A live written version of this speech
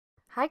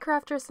Hi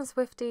crafters and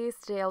Swifties!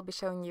 Today I'll be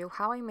showing you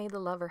how I made the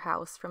lover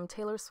house from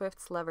Taylor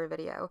Swift's Lover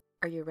video.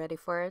 Are you ready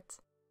for it?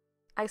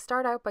 I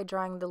start out by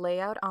drawing the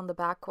layout on the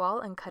back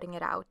wall and cutting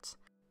it out.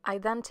 I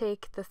then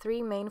take the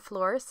 3 main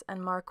floors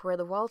and mark where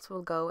the walls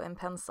will go in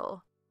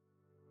pencil.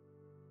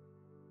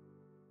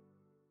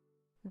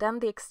 Then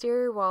the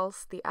exterior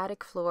walls, the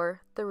attic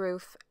floor, the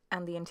roof,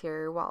 and the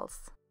interior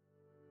walls.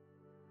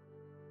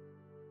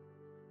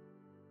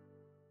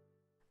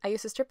 I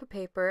use a strip of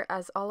paper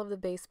as all of the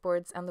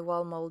baseboards and the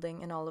wall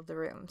molding in all of the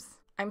rooms.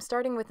 I'm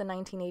starting with the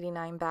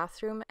 1989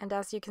 bathroom, and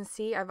as you can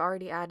see, I've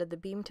already added the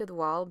beam to the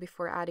wall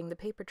before adding the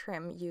paper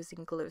trim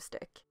using glue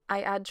stick.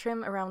 I add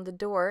trim around the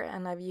door,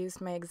 and I've used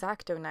my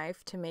X-acto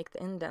knife to make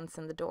the indents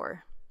in the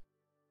door.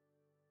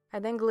 I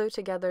then glue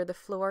together the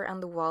floor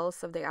and the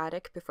walls of the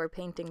attic before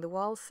painting the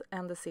walls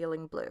and the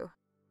ceiling blue.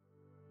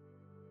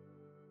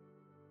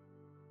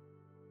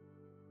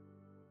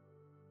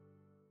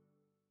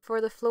 For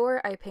the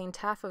floor, I paint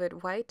half of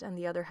it white and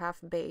the other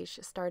half beige,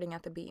 starting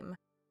at the beam.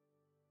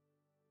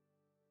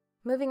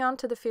 Moving on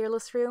to the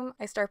Fearless room,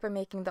 I start by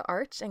making the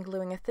arch and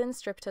gluing a thin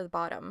strip to the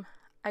bottom.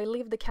 I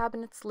leave the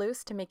cabinets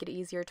loose to make it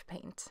easier to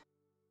paint.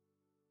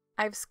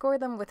 I've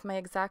scored them with my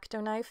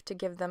X-acto knife to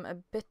give them a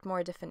bit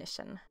more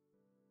definition.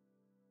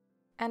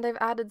 And I've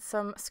added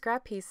some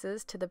scrap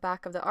pieces to the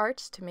back of the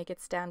arch to make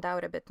it stand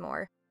out a bit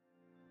more.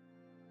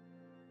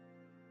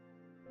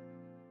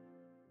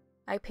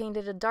 I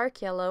painted a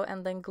dark yellow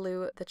and then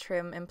glue the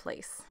trim in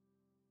place.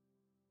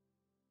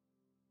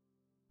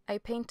 I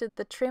painted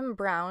the trim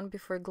brown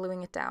before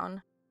gluing it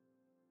down.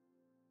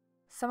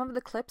 Some of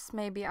the clips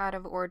may be out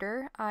of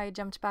order. I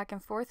jumped back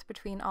and forth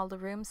between all the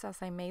rooms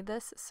as I made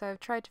this, so I've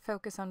tried to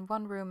focus on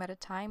one room at a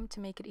time to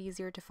make it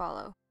easier to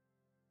follow.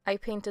 I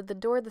painted the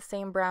door the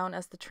same brown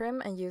as the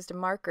trim and used a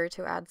marker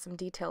to add some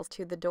details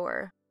to the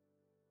door.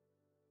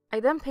 I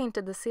then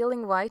painted the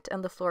ceiling white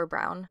and the floor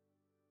brown.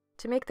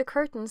 To make the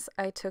curtains,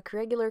 I took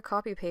regular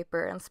copy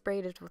paper and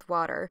sprayed it with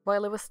water.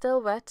 While it was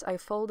still wet, I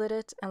folded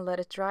it and let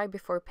it dry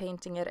before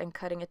painting it and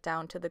cutting it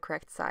down to the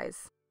correct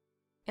size.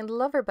 In the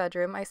lover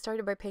bedroom, I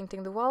started by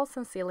painting the walls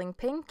and ceiling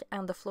pink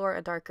and the floor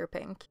a darker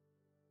pink.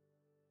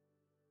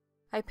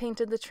 I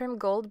painted the trim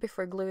gold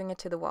before gluing it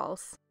to the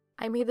walls.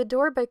 I made the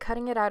door by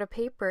cutting it out of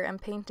paper and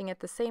painting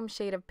it the same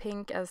shade of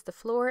pink as the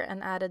floor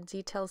and added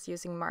details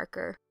using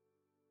marker.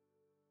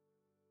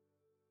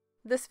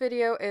 This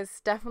video is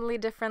definitely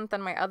different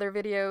than my other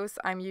videos.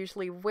 I'm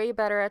usually way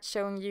better at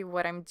showing you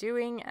what I'm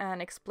doing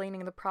and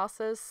explaining the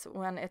process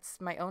when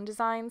it's my own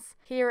designs.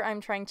 Here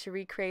I'm trying to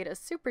recreate a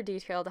super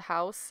detailed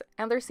house,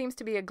 and there seems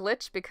to be a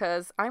glitch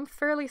because I'm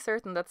fairly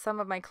certain that some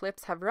of my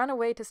clips have run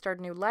away to start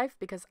a new life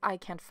because I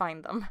can't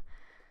find them.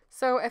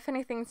 So if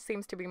anything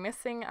seems to be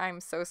missing, I'm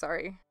so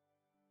sorry.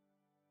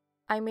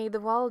 I made the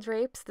wall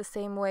drapes the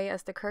same way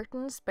as the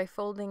curtains by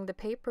folding the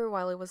paper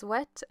while it was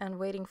wet and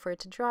waiting for it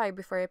to dry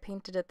before I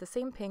painted it the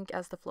same pink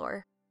as the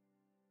floor.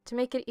 To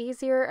make it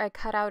easier, I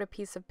cut out a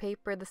piece of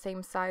paper the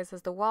same size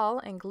as the wall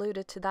and glued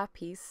it to that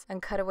piece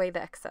and cut away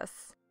the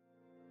excess.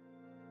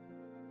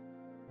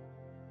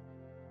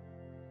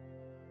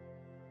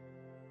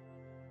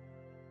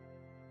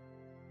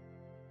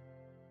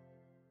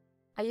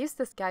 I used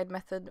this guide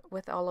method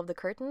with all of the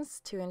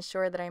curtains to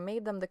ensure that I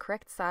made them the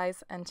correct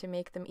size and to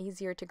make them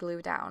easier to glue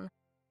down.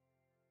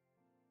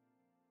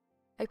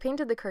 I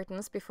painted the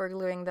curtains before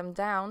gluing them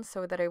down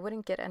so that I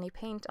wouldn't get any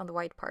paint on the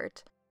white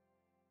part.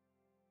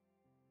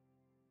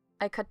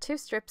 I cut 2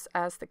 strips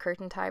as the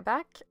curtain tie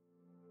back.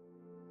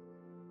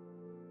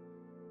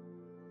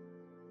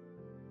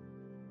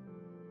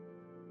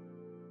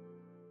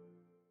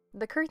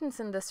 The curtains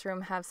in this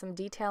room have some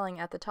detailing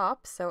at the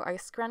top, so I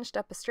scrunched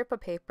up a strip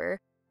of paper,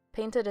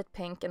 painted it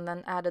pink, and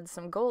then added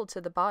some gold to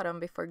the bottom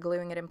before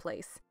gluing it in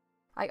place.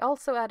 I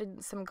also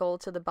added some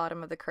gold to the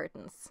bottom of the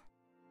curtains.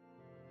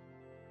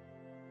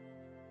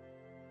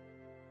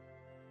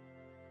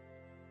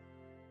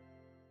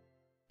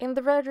 In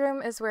the red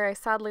room is where I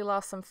sadly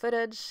lost some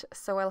footage,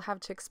 so I'll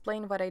have to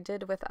explain what I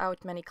did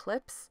without many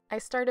clips. I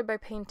started by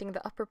painting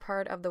the upper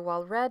part of the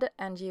wall red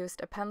and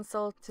used a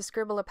pencil to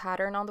scribble a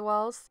pattern on the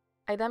walls.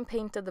 I then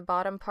painted the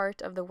bottom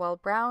part of the wall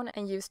brown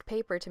and used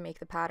paper to make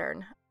the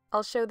pattern.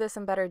 I'll show this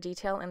in better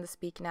detail in the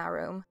Speak Now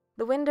room.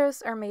 The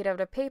windows are made out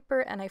of paper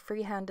and I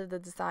freehanded the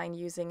design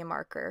using a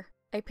marker.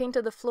 I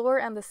painted the floor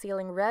and the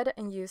ceiling red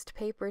and used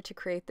paper to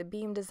create the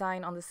beam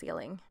design on the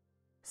ceiling.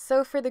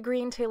 So for the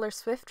green Taylor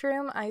Swift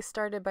room, I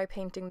started by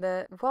painting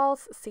the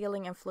walls,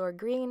 ceiling, and floor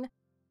green.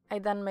 I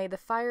then made the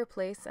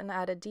fireplace and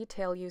added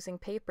detail using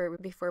paper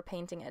before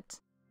painting it.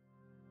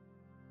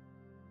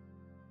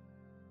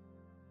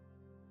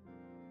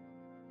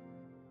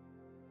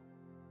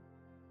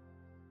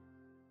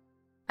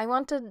 I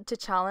wanted to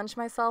challenge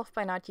myself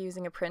by not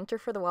using a printer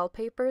for the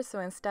wallpaper, so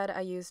instead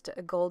I used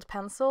a gold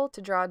pencil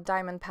to draw a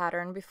diamond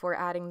pattern before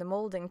adding the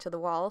molding to the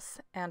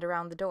walls and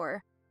around the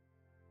door.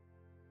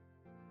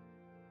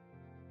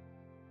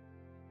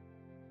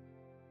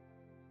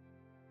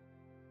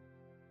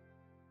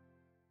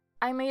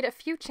 I made a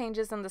few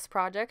changes in this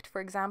project.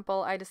 For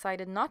example, I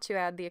decided not to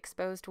add the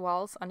exposed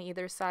walls on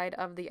either side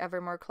of the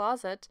Evermore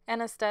closet,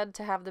 and instead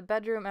to have the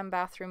bedroom and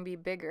bathroom be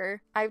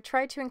bigger. I've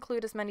tried to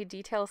include as many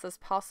details as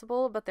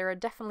possible, but there are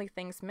definitely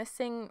things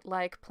missing,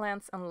 like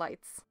plants and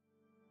lights.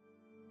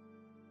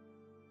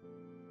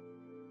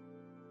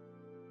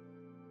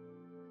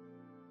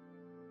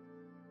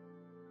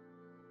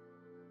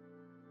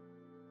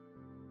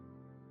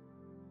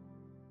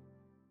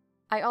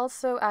 I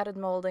also added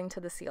molding to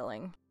the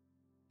ceiling.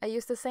 I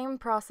used the same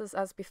process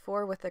as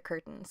before with the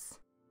curtains.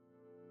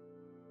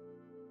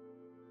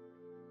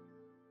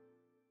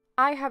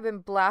 I have been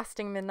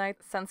blasting Midnight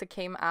since it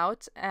came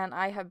out, and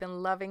I have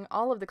been loving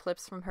all of the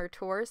clips from her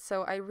tour,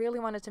 so I really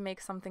wanted to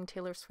make something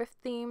Taylor Swift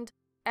themed.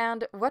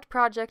 And what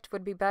project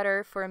would be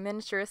better for a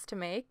miniaturist to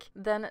make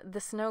than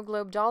the snow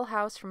globe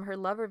dollhouse from her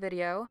Lover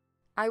video?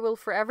 I will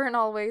forever and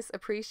always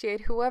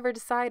appreciate whoever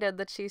decided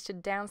that she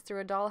should dance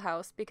through a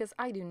dollhouse, because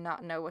I do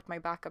not know what my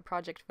backup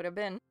project would have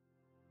been.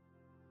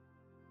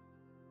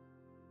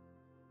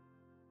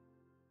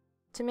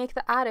 To make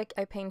the attic,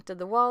 I painted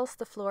the walls,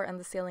 the floor, and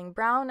the ceiling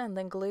brown, and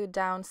then glued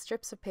down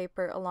strips of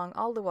paper along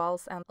all the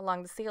walls and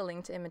along the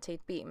ceiling to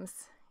imitate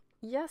beams.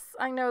 Yes,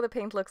 I know the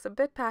paint looks a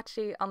bit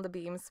patchy on the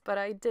beams, but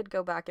I did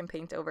go back and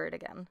paint over it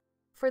again.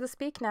 For the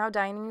Speak Now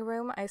dining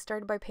room, I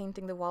started by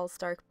painting the walls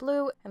dark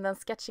blue, and then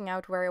sketching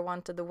out where I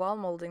wanted the wall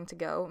molding to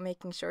go,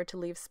 making sure to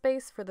leave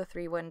space for the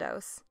 3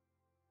 windows.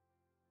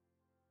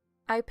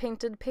 I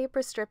painted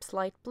paper strips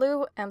light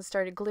blue, and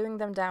started gluing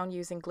them down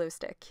using glue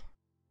stick.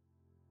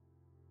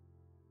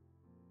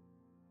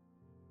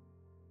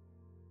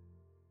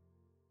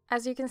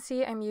 As you can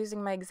see, I'm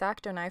using my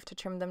X-acto knife to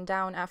trim them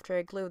down after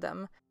I glue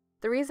them.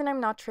 The reason I'm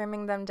not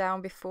trimming them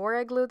down before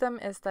I glue them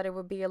is that it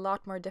would be a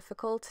lot more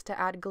difficult to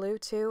add glue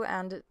to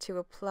and to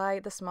apply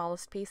the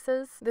smallest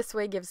pieces. This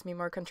way gives me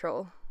more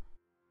control.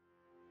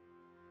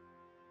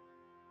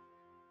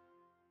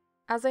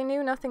 As I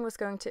knew nothing was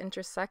going to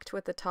intersect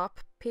with the top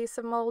piece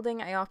of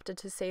molding, I opted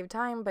to save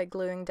time by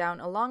gluing down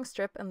a long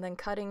strip and then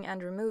cutting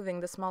and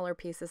removing the smaller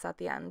pieces at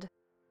the end.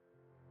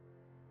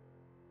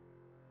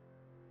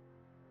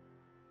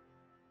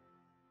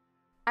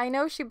 I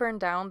know she burned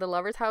down the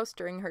Lover's house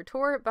during her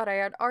tour, but I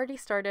had already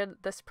started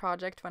this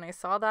project when I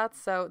saw that,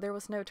 so there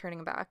was no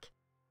turning back.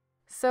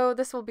 So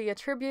this will be a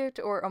tribute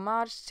or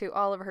homage to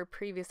all of her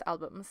previous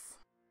albums.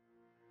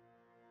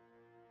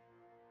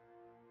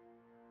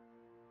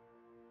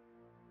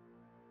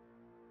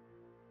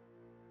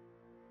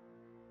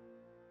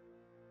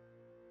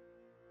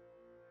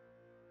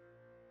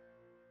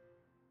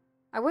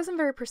 I wasn't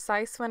very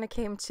precise when it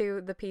came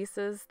to the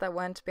pieces that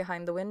went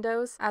behind the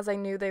windows, as I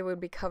knew they would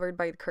be covered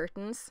by the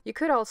curtains. You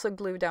could also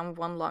glue down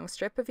one long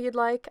strip if you'd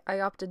like. I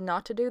opted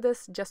not to do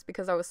this just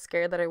because I was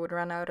scared that I would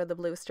run out of the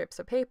blue strips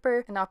of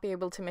paper and not be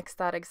able to mix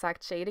that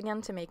exact shade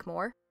again to make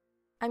more.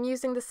 I'm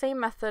using the same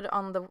method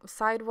on the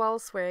side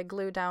walls where I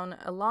glue down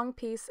a long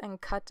piece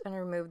and cut and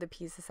remove the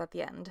pieces at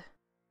the end.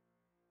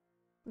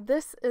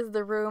 This is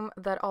the room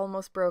that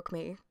almost broke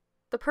me.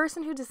 The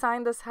person who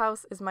designed this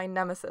house is my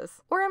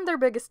nemesis, or I'm their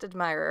biggest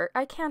admirer,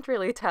 I can't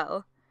really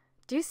tell.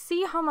 Do you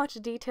see how much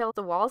detail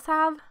the walls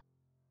have?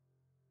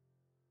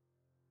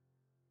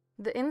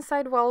 The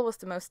inside wall was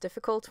the most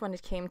difficult when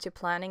it came to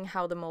planning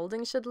how the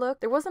molding should look.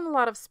 There wasn't a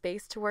lot of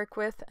space to work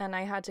with, and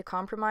I had to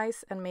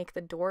compromise and make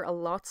the door a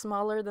lot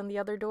smaller than the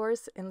other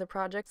doors in the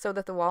project so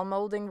that the wall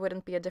molding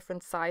wouldn't be a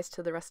different size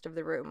to the rest of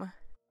the room.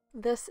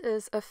 This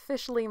is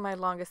officially my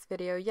longest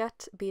video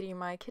yet, beating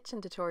my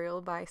kitchen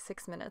tutorial by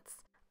 6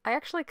 minutes. I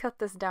actually cut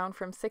this down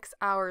from 6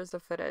 hours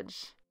of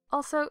footage.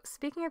 Also,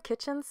 speaking of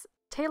kitchens,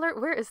 Taylor,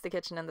 where is the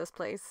kitchen in this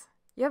place?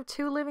 You have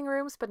 2 living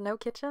rooms but no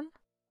kitchen?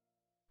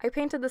 I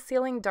painted the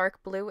ceiling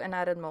dark blue and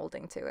added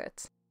molding to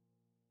it.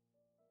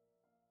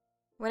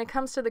 When it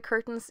comes to the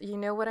curtains, you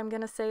know what I'm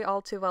gonna say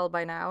all too well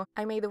by now.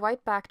 I made the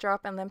white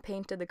backdrop and then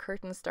painted the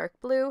curtains dark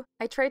blue.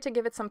 I tried to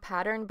give it some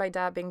pattern by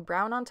dabbing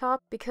brown on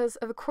top, because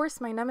of course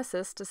my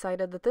nemesis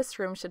decided that this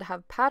room should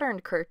have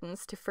patterned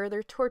curtains to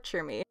further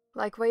torture me.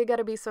 Like, why you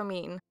gotta be so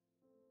mean?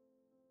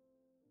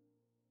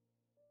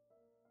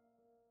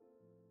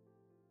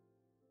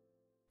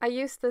 I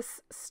used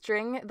this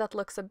string that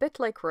looks a bit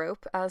like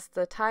rope as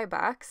the tie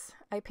backs.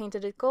 I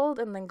painted it gold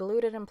and then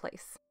glued it in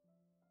place.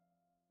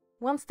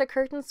 Once the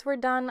curtains were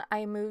done,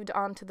 I moved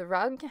on to the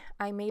rug.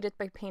 I made it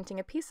by painting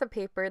a piece of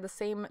paper the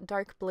same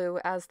dark blue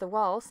as the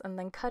walls and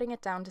then cutting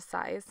it down to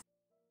size.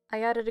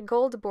 I added a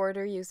gold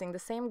border using the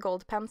same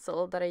gold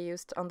pencil that I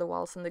used on the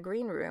walls in the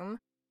green room,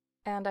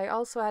 and I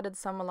also added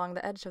some along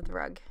the edge of the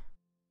rug.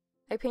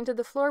 I painted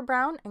the floor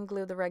brown and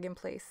glued the rug in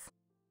place.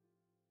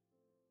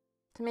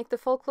 To make the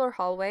folklore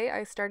hallway,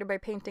 I started by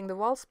painting the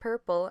walls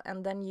purple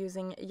and then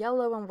using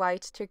yellow and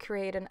white to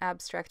create an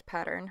abstract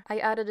pattern. I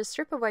added a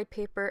strip of white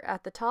paper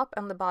at the top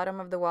and the bottom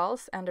of the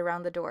walls and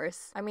around the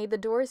doors. I made the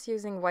doors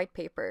using white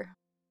paper.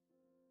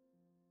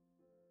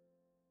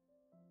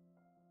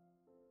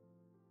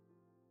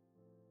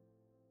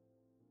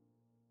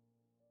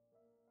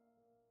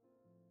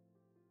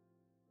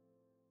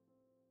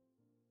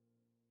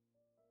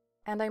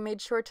 and I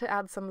made sure to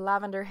add some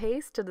lavender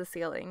haze to the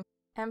ceiling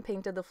and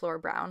painted the floor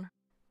brown.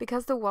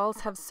 Because the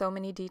walls have so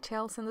many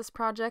details in this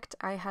project,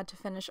 I had to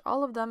finish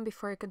all of them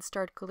before I could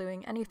start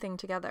gluing anything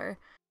together.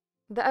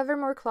 The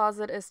Evermore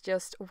closet is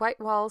just white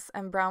walls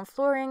and brown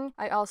flooring.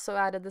 I also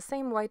added the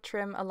same white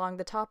trim along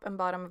the top and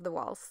bottom of the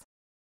walls.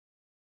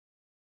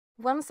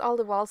 Once all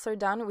the walls are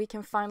done, we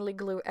can finally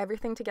glue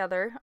everything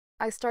together.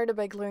 I started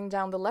by gluing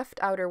down the left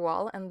outer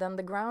wall and then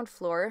the ground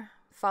floor,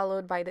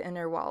 followed by the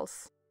inner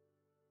walls.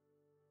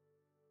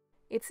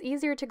 It's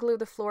easier to glue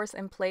the floors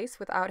in place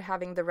without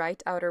having the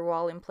right outer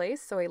wall in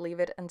place, so I leave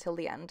it until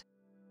the end.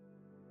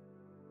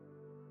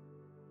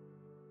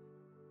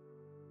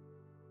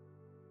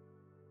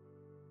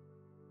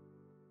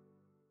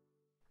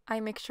 I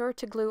make sure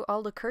to glue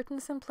all the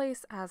curtains in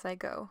place as I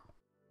go.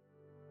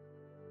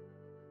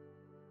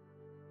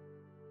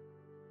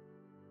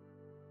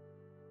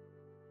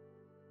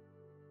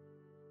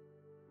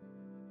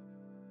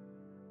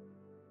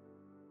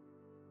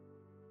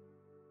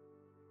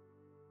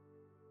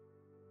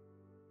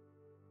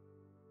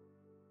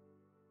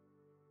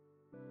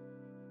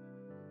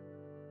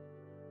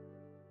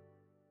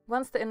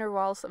 Once the inner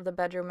walls of the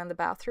bedroom and the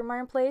bathroom are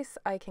in place,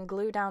 I can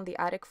glue down the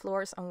attic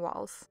floors and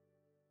walls.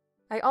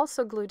 I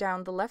also glue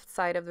down the left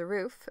side of the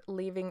roof,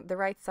 leaving the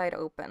right side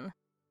open.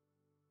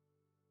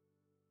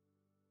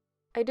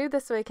 I do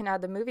this so I can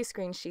add the movie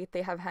screen sheet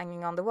they have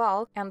hanging on the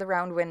wall and the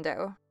round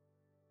window.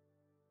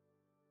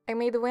 I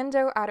made the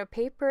window out of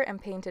paper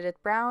and painted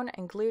it brown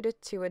and glued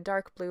it to a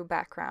dark blue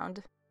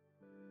background.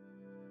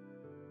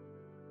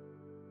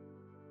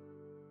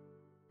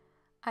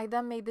 I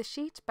then made the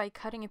sheet by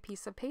cutting a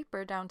piece of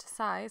paper down to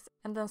size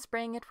and then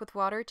spraying it with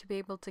water to be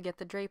able to get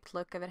the draped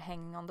look of it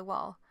hanging on the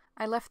wall.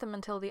 I left them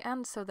until the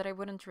end so that I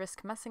wouldn't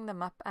risk messing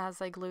them up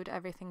as I glued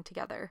everything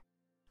together.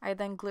 I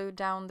then glued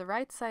down the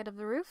right side of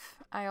the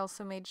roof. I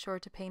also made sure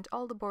to paint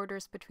all the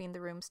borders between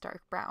the rooms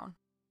dark brown.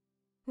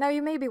 Now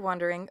you may be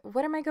wondering,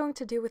 what am I going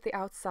to do with the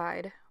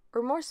outside?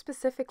 Or more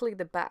specifically,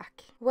 the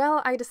back?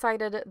 Well, I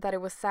decided that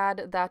it was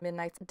sad that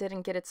Midnights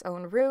didn't get its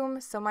own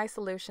room, so my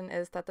solution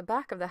is that the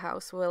back of the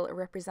house will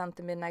represent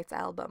the Midnights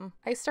album.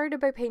 I started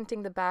by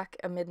painting the back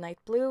a midnight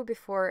blue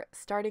before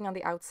starting on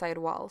the outside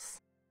walls.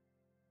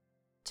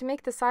 To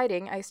make the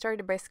siding, I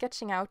started by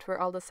sketching out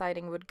where all the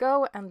siding would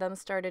go and then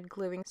started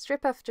gluing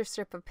strip after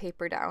strip of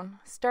paper down,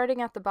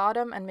 starting at the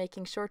bottom and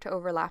making sure to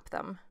overlap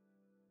them.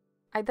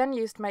 I then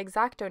used my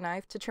X-acto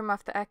knife to trim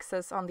off the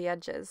excess on the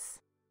edges.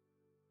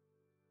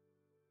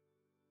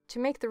 To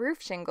make the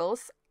roof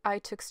shingles, I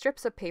took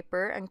strips of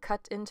paper and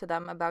cut into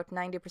them about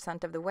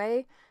 90% of the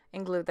way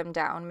and glued them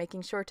down,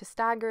 making sure to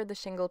stagger the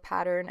shingle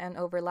pattern and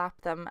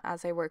overlap them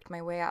as I worked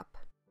my way up.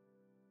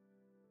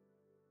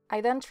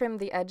 I then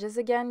trimmed the edges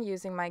again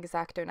using my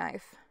X-acto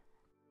knife.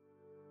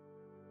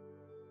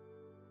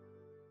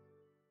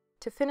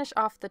 To finish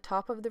off the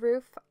top of the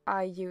roof,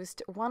 I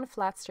used one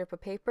flat strip of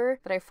paper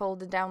that I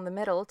folded down the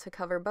middle to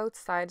cover both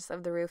sides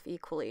of the roof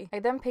equally. I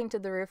then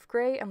painted the roof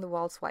grey and the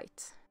walls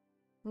white.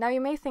 Now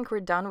you may think we're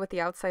done with the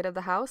outside of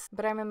the house,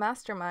 but I'm a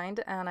mastermind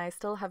and I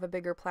still have a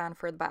bigger plan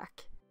for the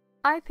back.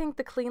 I think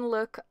the clean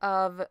look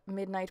of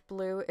Midnight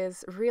Blue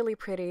is really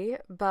pretty,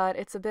 but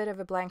it's a bit of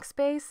a blank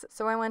space,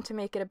 so I want to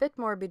make it a bit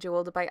more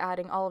bejeweled by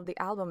adding all of the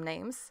album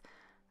names.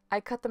 I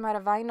cut them out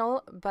of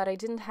vinyl, but I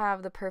didn't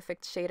have the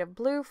perfect shade of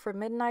blue for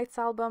Midnight's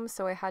album,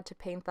 so I had to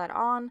paint that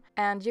on,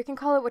 and you can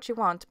call it what you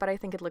want, but I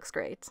think it looks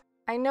great.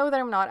 I know that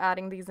I'm not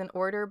adding these in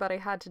order, but I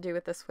had to do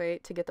it this way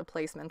to get the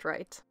placement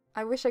right.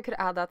 I wish I could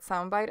add that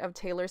soundbite of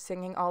Taylor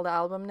singing all the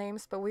album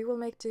names, but we will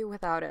make do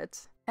without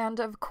it. And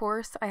of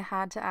course, I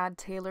had to add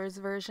Taylor's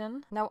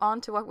version. Now on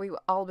to what we've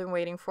all been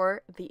waiting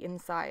for, the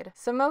inside.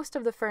 So most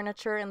of the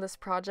furniture in this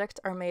project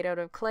are made out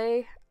of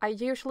clay. I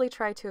usually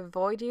try to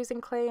avoid using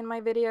clay in my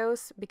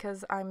videos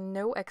because I'm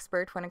no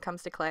expert when it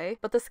comes to clay,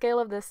 but the scale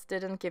of this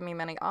didn't give me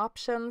many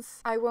options.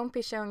 I won't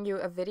be showing you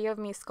a video of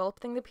me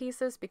sculpting the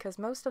pieces because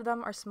most of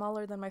them are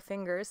smaller than my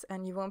fingers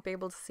and you won't be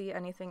able to see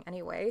anything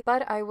anyway,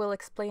 but I will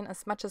explain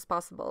as much as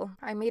possible.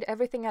 I made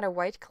everything out of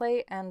white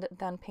clay and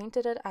then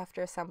painted it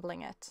after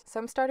assembling it.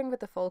 So I'm starting with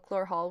the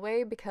folklore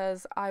hallway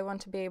because I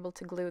want to be able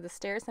to glue the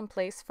stairs in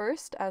place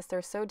first as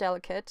they're so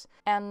delicate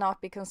and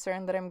not be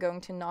concerned that I'm going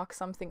to knock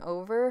something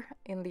over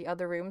in the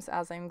other rooms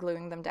as I'm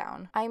gluing them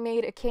down. I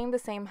made a cane the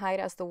same height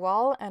as the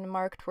wall and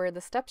marked where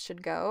the steps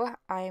should go.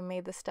 I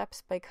made the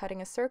steps by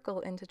cutting a circle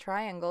into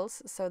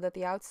triangles so that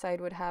the outside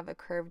would have a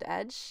curved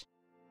edge.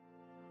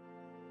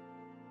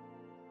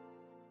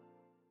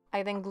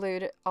 I then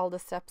glued all the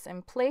steps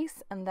in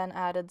place and then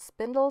added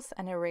spindles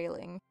and a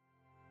railing.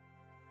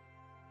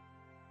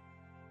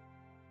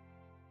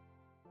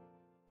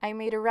 I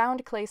made a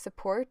round clay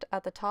support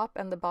at the top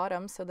and the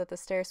bottom so that the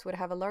stairs would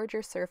have a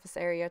larger surface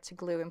area to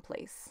glue in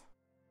place.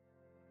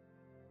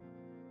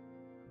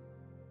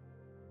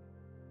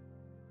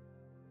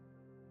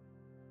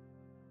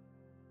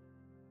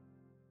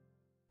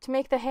 To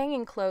make the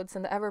hanging clothes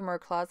in the Evermore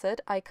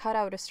closet, I cut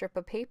out a strip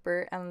of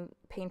paper and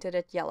painted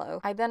it yellow.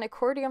 I then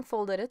accordion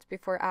folded it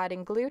before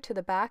adding glue to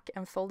the back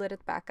and folded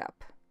it back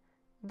up.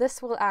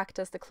 This will act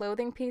as the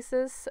clothing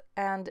pieces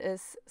and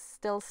is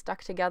still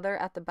stuck together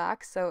at the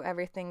back, so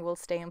everything will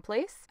stay in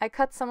place. I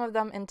cut some of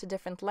them into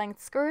different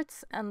length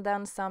skirts and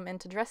then some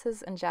into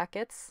dresses and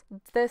jackets.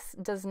 This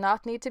does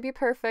not need to be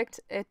perfect,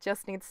 it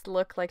just needs to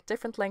look like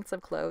different lengths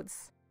of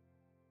clothes.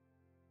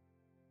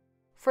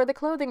 For the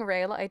clothing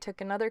rail, I took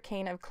another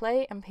cane of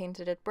clay and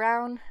painted it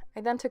brown.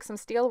 I then took some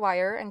steel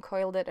wire and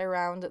coiled it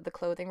around the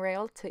clothing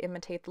rail to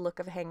imitate the look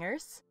of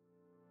hangers.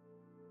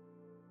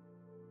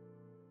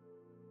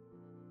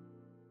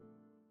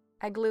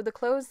 I glued the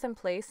clothes in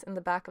place in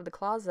the back of the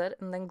closet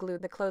and then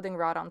glued the clothing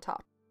rod on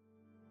top.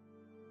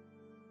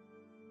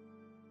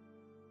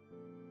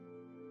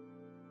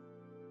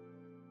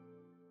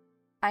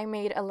 I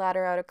made a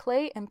ladder out of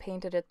clay and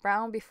painted it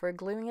brown before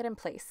gluing it in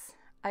place.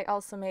 I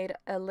also made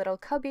a little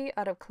cubby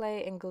out of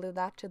clay and glued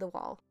that to the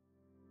wall.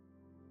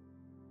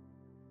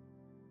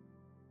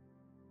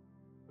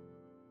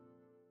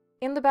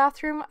 In the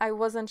bathroom, I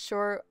wasn't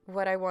sure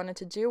what I wanted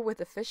to do with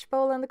the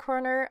fishbowl in the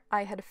corner.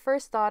 I had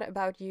first thought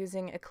about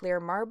using a clear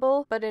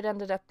marble, but it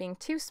ended up being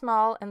too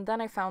small, and then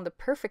I found the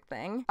perfect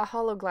thing, a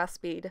hollow glass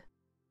bead.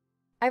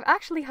 I've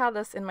actually had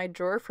this in my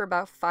drawer for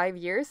about 5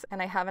 years,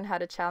 and I haven't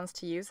had a chance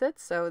to use it,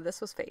 so this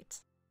was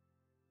fate.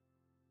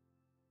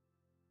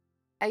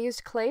 I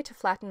used clay to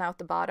flatten out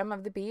the bottom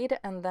of the bead,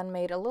 and then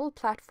made a little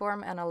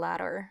platform and a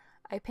ladder.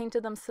 I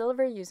painted them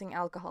silver using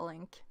alcohol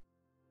ink.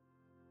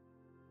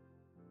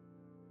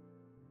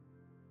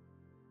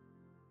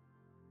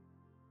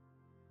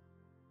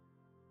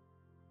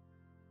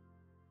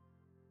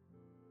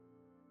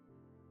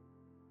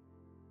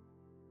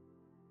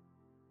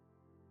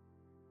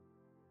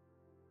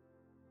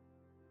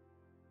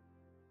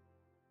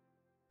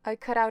 I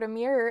cut out a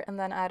mirror and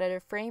then added a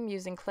frame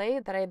using clay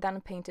that I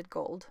then painted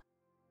gold.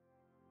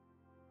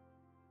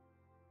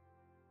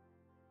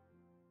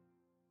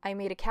 I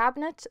made a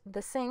cabinet,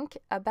 the sink,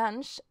 a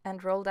bench,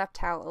 and rolled up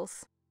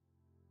towels.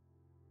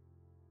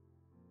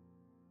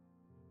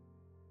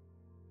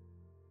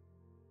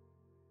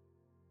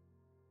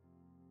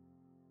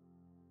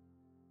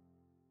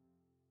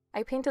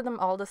 I painted them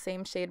all the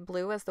same shade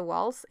blue as the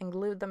walls and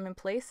glued them in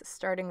place,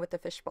 starting with the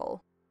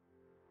fishbowl.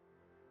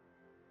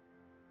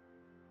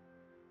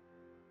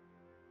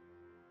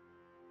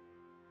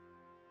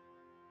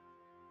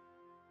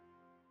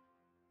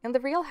 In the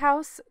real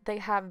house, they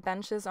have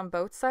benches on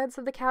both sides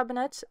of the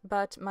cabinet,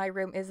 but my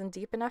room isn't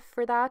deep enough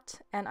for that,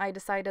 and I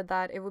decided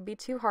that it would be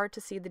too hard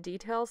to see the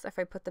details if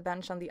I put the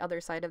bench on the other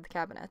side of the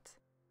cabinet.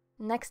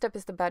 Next up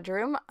is the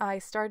bedroom. I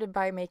started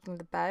by making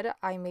the bed.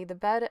 I made the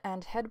bed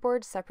and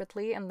headboard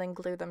separately and then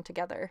glued them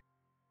together.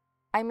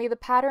 I made the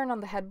pattern on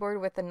the headboard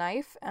with a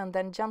knife and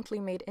then gently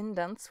made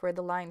indents where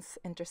the lines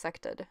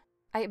intersected.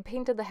 I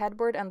painted the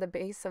headboard and the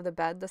base of the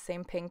bed the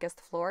same pink as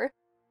the floor.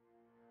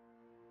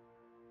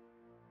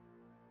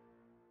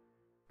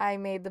 I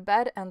made the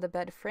bed and the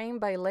bed frame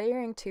by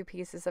layering 2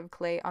 pieces of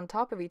clay on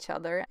top of each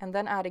other and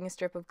then adding a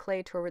strip of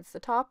clay towards the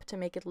top to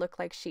make it look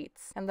like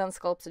sheets, and then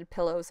sculpted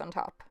pillows on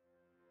top.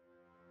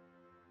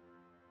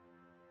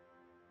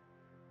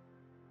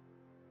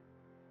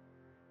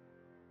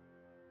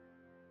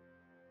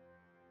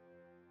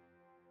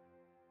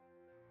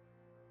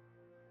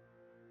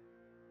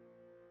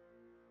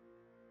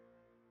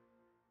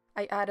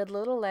 I added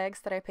little legs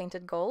that I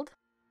painted gold.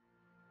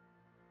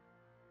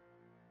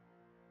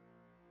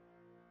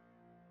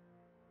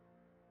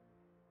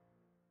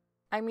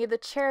 I made the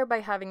chair by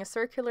having a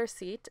circular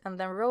seat and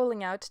then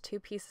rolling out 2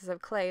 pieces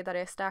of clay that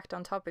I stacked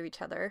on top of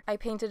each other. I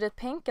painted it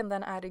pink and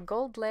then added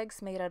gold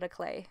legs made out of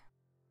clay.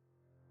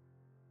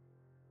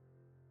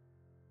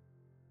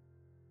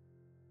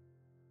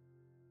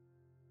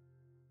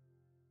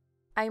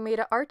 I made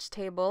an arch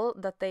table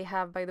that they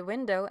have by the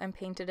window and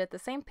painted it the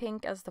same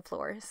pink as the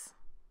floors.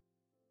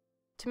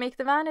 To make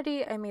the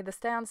vanity, I made the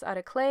stands out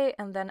of clay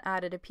and then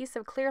added a piece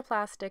of clear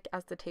plastic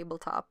as the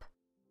tabletop.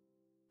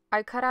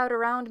 I cut out a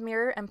round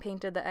mirror and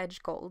painted the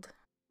edge gold.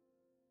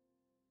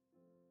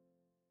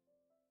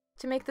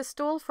 To make the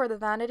stool for the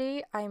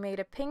vanity, I made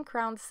a pink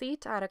round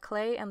seat out of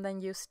clay and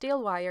then used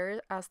steel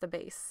wire as the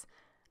base.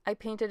 I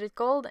painted it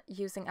gold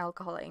using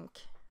alcohol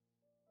ink.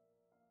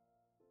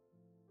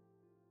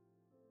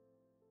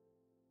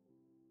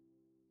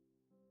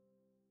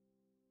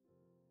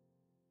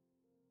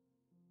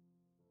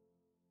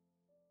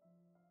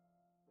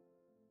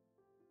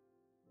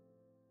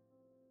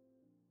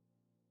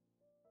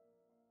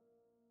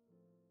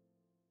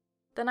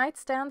 The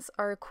nightstands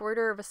are a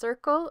quarter of a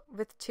circle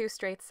with 2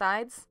 straight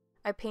sides.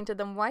 I painted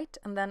them white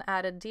and then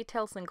added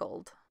details in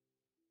gold.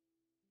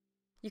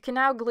 You can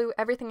now glue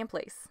everything in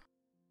place.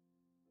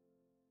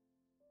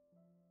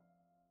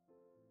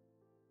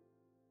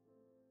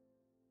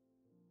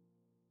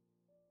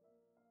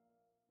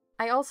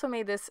 I also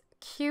made this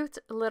cute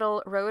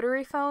little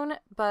rotary phone,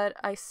 but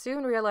I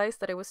soon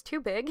realized that it was too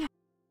big,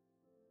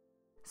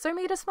 so I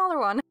made a smaller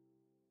one.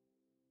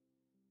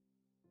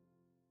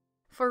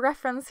 For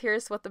reference,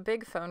 here's what the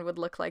big phone would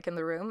look like in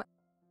the room.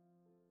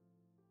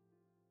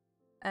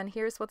 And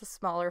here's what the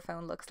smaller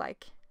phone looks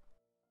like.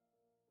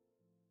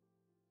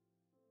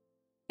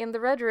 In the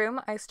red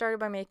room, I started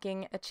by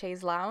making a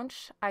chaise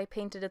lounge. I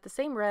painted it the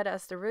same red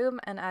as the room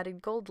and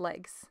added gold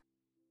legs.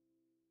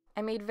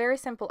 I made very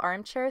simple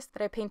armchairs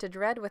that I painted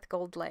red with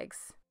gold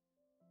legs.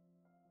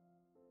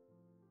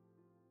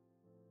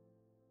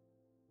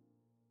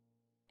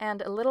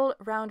 And a little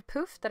round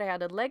poof that I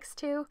added legs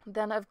to.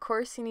 Then of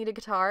course you need a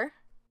guitar.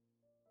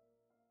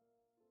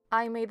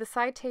 I made the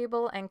side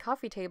table and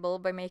coffee table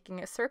by making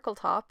a circle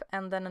top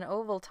and then an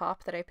oval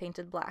top that I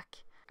painted black.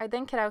 I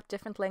then cut out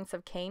different lengths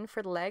of cane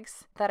for the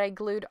legs that I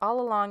glued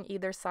all along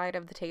either side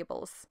of the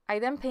tables. I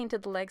then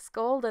painted the legs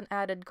gold and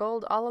added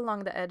gold all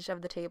along the edge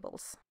of the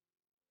tables.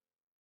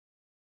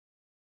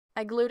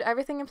 I glued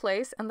everything in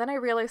place and then I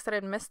realized that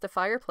I'd missed the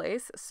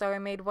fireplace, so I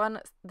made one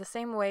the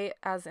same way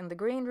as in the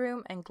green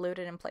room and glued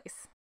it in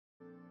place.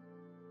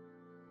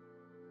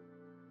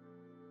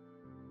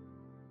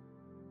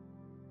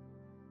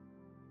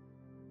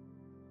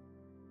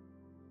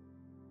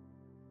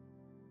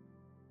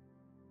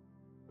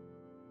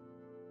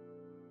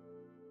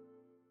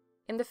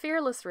 In the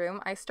Fearless room,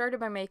 I started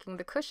by making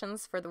the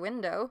cushions for the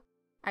window.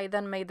 I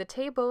then made the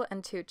table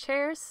and 2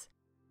 chairs,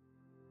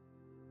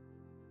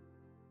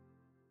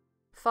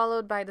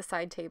 followed by the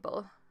side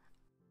table.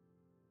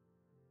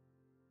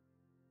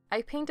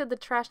 I painted the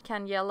trash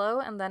can yellow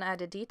and then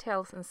added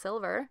details in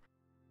silver.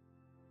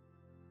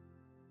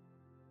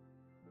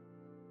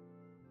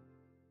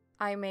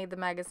 I made the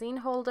magazine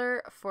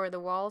holder for the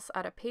walls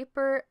out of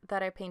paper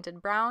that I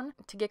painted brown.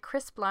 To get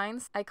crisp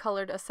lines, I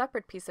colored a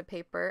separate piece of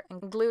paper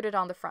and glued it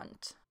on the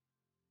front.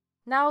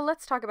 Now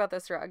let's talk about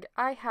this rug.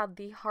 I had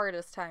the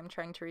hardest time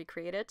trying to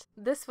recreate it.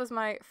 This was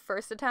my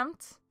first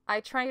attempt.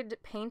 I tried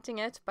painting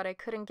it, but I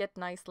couldn't get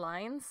nice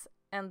lines.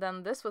 And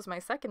then this was my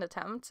second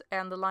attempt,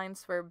 and the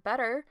lines were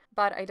better,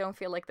 but I don't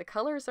feel like the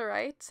colors are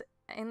right.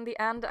 In the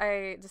end,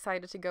 I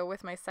decided to go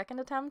with my second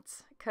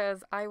attempt,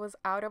 because I was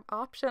out of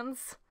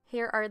options.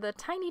 Here are the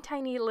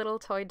tiny little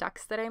toy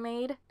ducks that I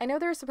made. I know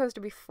there were supposed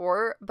to be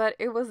 4, but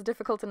it was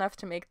difficult enough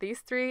to make these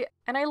 3,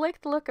 and I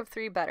liked the look of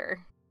 3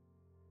 better.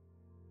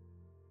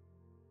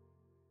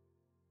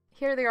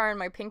 Here they are in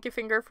my pinky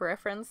finger for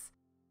reference.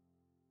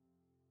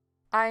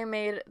 I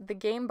made the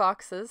game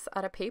boxes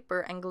out of paper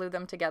and glued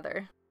them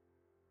together.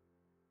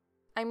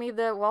 I made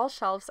the wall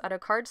shelves out of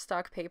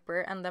cardstock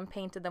paper and then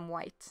painted them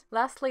white.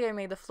 Lastly, I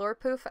made the floor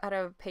poof out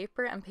of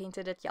paper and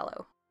painted it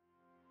yellow.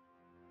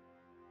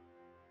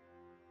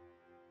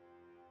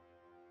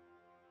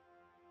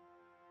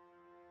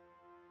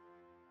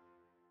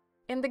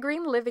 In the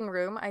green living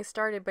room, I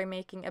started by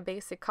making a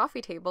basic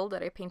coffee table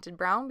that I painted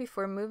brown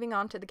before moving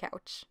on to the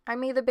couch. I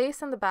made the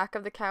base and the back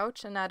of the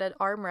couch and added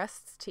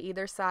armrests to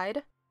either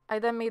side. I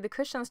then made the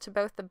cushions to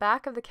both the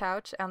back of the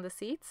couch and the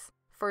seats,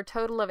 for a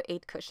total of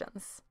 8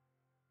 cushions.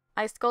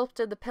 I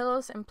sculpted the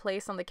pillows in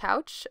place on the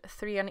couch,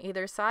 3 on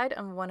either side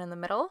and 1 in the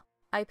middle.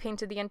 I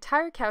painted the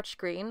entire couch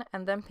green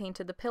and then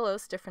painted the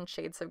pillows different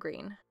shades of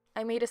green.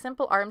 I made a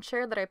simple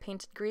armchair that I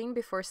painted green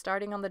before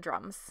starting on the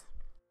drums.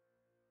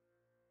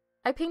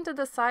 I painted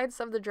the sides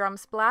of the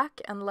drums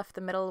black and left the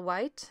middle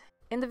white.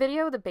 In the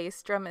video, the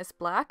bass drum is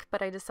black,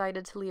 but I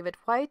decided to leave it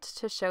white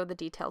to show the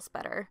details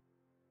better.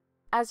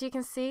 As you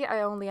can see,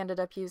 I only ended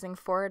up using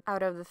 4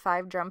 out of the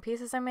 5 drum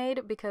pieces I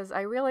made because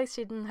I realized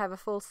she didn't have a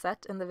full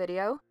set in the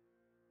video.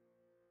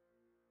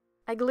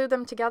 I glued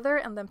them together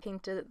and then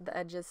painted the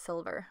edges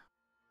silver.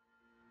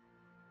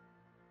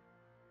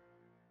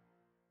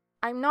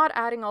 I'm not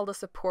adding all the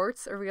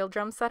supports a real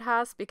drum set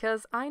has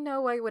because I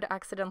know I would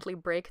accidentally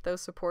break those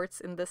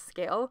supports in this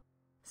scale,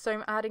 so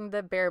I'm adding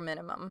the bare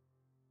minimum.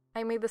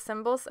 I made the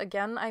cymbals,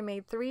 again I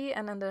made 3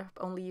 and ended up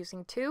only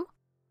using 2.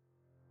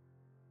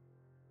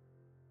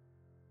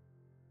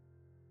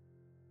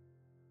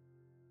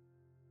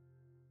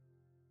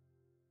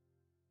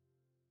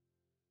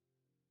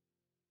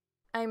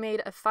 I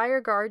made a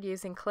fire guard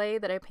using clay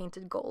that I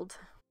painted gold.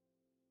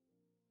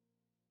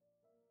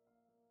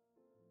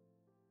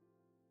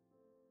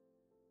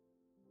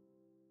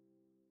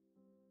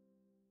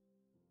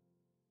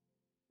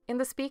 In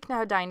the Speak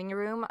Now dining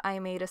room, I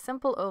made a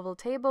simple oval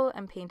table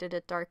and painted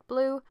it dark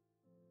blue.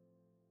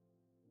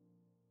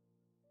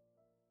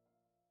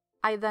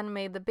 I then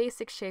made the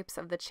basic shapes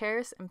of the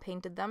chairs and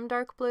painted them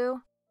dark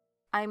blue.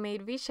 I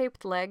made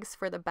V-shaped legs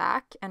for the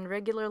back and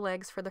regular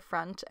legs for the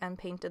front and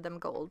painted them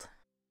gold.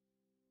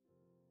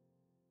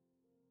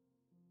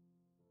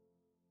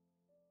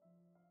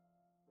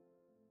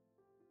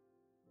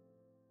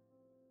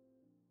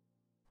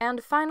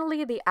 And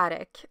finally, the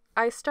attic.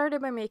 I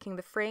started by making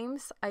the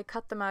frames. I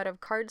cut them out of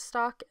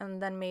cardstock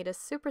and then made a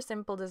super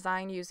simple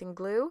design using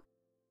glue.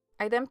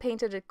 I then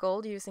painted it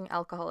gold using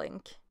alcohol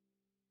ink.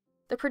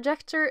 The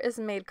projector is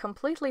made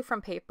completely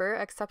from paper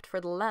except for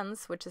the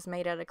lens, which is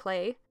made out of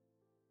clay.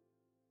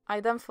 I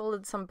then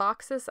folded some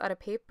boxes out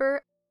of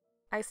paper.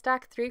 I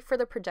stacked 3 for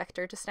the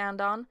projector to stand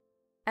on,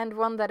 and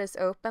 1 that is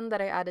open that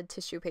I added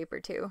tissue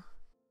paper to.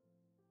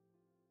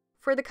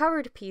 For the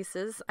covered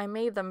pieces, I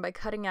made them by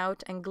cutting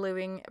out and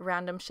gluing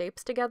random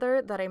shapes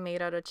together that I made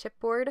out of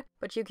chipboard,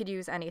 but you could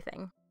use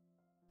anything.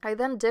 I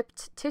then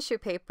dipped tissue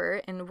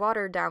paper in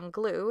watered down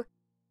glue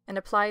and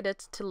applied it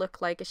to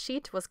look like a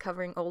sheet was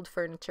covering old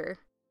furniture.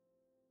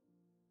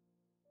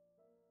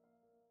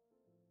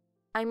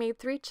 I made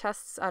 3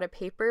 chests out of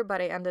paper, but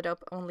I ended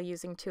up only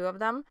using 2 of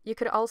them. You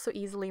could also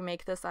easily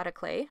make this out of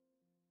clay.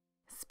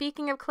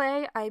 Speaking of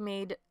clay, I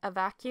made a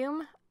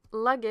vacuum,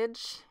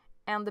 luggage,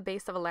 and the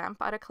base of a lamp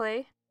out of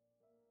clay.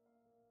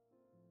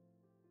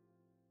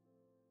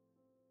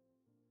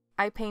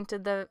 I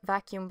painted the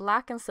vacuum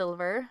black and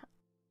silver.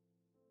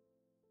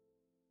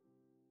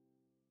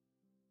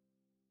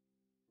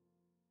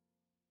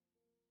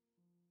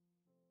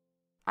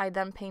 I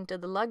then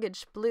painted the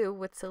luggage blue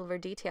with silver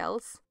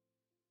details.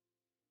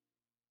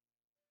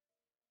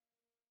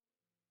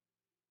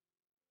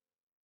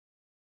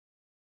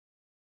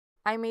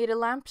 I made a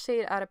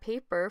lampshade out of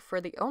paper for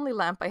the only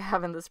lamp I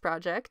have in this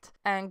project,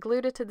 and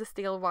glued it to the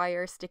steel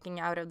wire sticking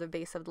out of the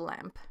base of the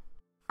lamp.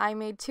 I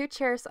made 2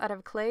 chairs out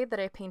of clay that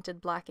I painted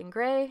black and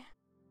grey.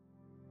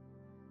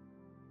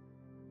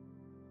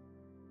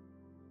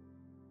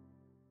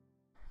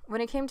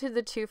 When it came to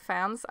the 2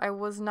 fans, I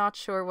was not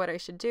sure what I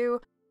should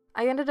do.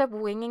 I ended up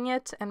winging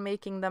it and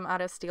making them out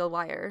of steel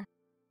wire.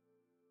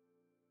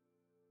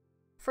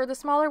 For the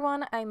smaller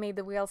one, I made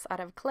the wheels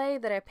out of clay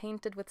that I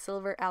painted with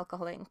silver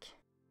alcohol ink.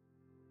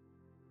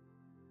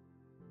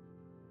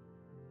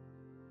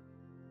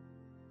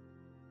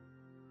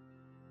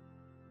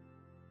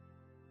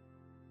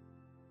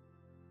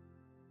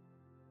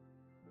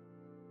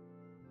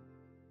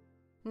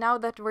 Now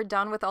that we're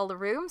done with all the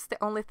rooms,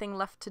 the only thing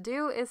left to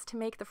do is to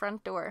make the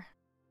front door.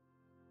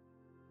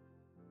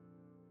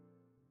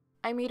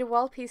 I made a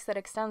wall piece that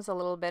extends a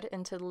little bit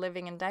into the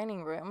living and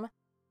dining room.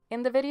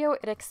 In the video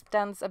it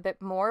extends a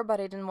bit more, but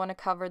I didn't want to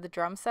cover the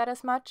drum set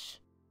as much.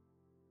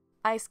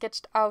 I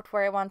sketched out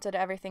where I wanted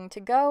everything to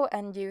go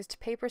and used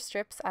paper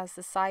strips as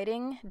the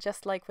siding,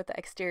 just like with the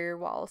exterior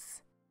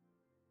walls.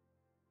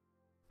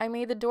 I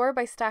made the door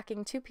by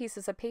stacking 2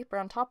 pieces of paper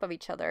on top of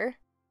each other.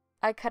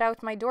 I cut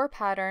out my door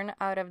pattern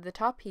out of the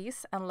top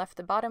piece and left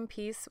the bottom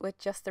piece with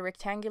just the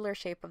rectangular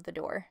shape of the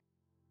door.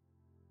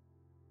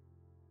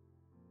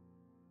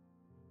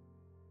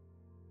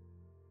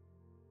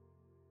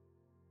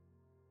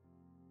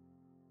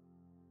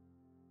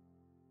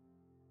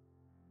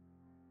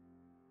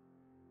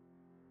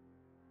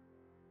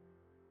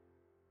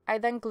 I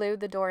then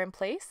glued the door in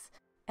place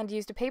and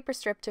used a paper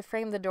strip to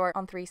frame the door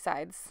on 3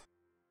 sides.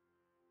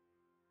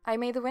 I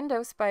made the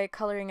windows by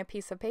coloring a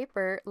piece of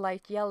paper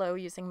light yellow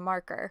using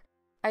marker.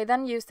 I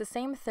then used the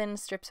same thin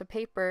strips of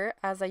paper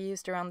as I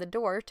used around the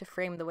door to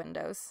frame the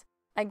windows.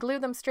 I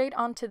glued them straight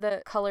onto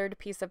the colored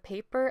piece of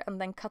paper and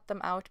then cut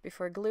them out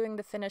before gluing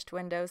the finished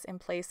windows in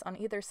place on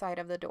either side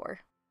of the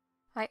door.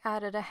 I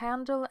added a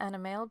handle and a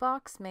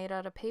mailbox made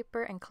out of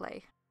paper and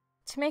clay.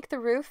 To make the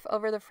roof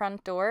over the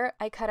front door,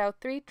 I cut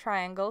out 3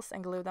 triangles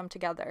and glued them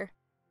together.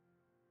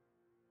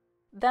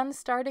 Then,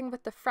 starting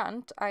with the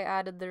front, I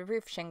added the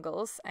roof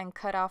shingles and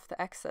cut off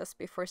the excess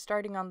before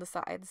starting on the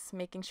sides,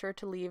 making sure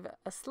to leave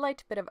a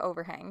slight bit of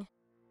overhang.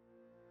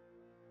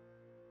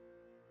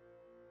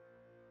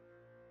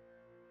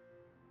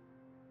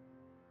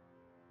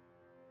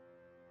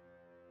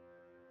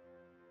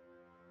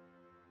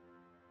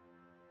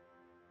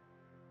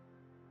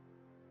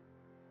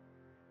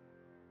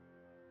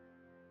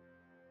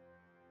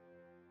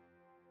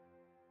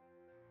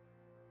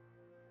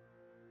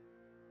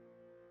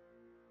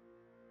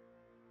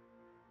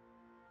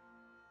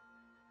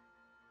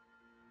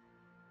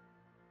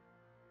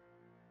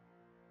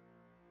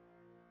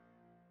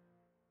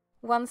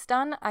 Once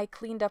done, I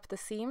cleaned up the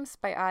seams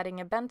by adding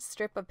a bent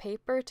strip of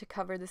paper to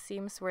cover the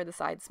seams where the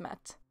sides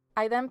met.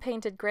 I then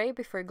painted grey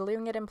before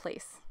gluing it in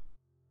place.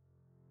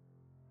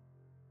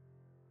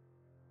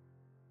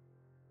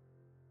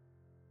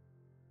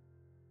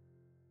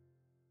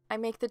 I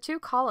make the 2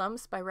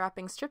 columns by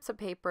wrapping strips of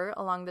paper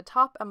along the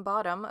top and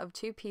bottom of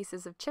 2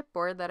 pieces of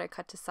chipboard that I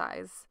cut to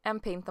size,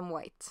 and paint them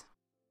white.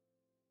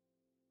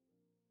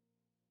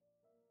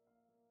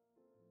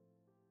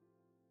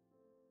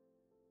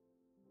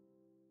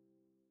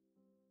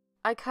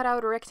 I cut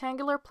out a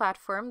rectangular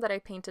platform that I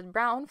painted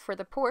brown for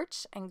the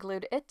porch and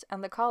glued it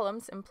and the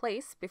columns in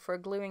place before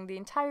gluing the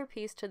entire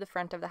piece to the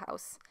front of the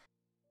house.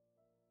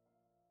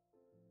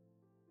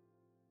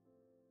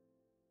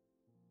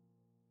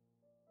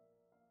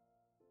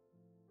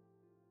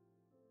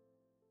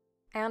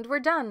 And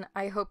we're done!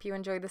 I hope you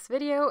enjoyed this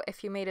video.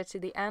 If you made it to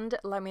the end,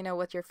 let me know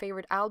what your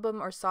favorite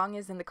album or song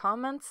is in the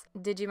comments.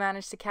 Did you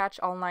manage to catch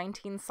all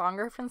 19 song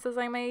references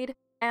I made?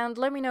 And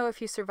let me know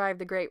if you survived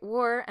the Great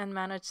War and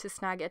managed to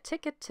snag a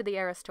ticket to the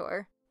Eras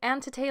Tour.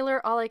 And to Taylor,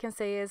 all I can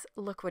say is,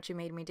 look what you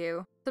made me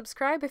do.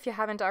 Subscribe if you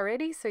haven't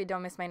already so you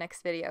don't miss my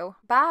next video.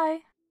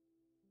 Bye!